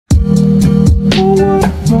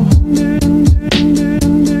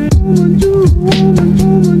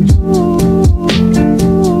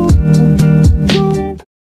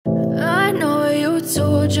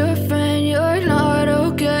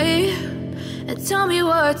Tell me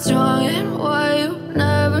what's wrong and why you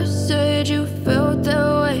never said you felt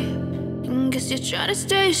that way. And guess you're trying to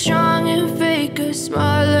stay strong and fake a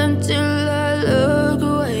smile until I look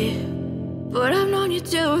away. But I've known you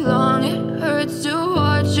too long, it hurts to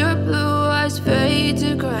watch your blue eyes fade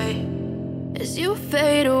to gray as you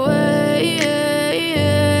fade away,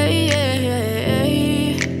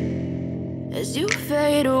 as you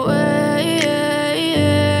fade away.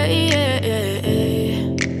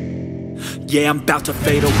 Yeah, I'm about to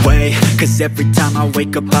fade away, cause every time I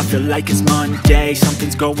wake up I feel like it's Monday.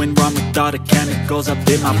 Something's going wrong with all the chemicals up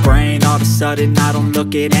in my brain. All of a sudden I don't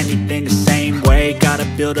look at anything the same way. Got a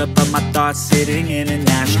buildup of my thoughts sitting in an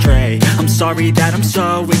ashtray. I'm sorry that I'm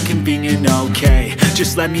so inconvenient, okay.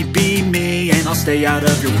 Just let me be me and I'll stay out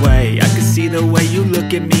of your way. I can see the way you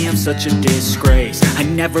look at me, I'm such a disgrace. I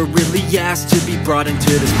never really asked to be brought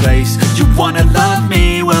into this place. You wanna love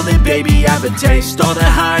me? Well then baby, have a taste. All the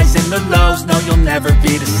highs and the lows,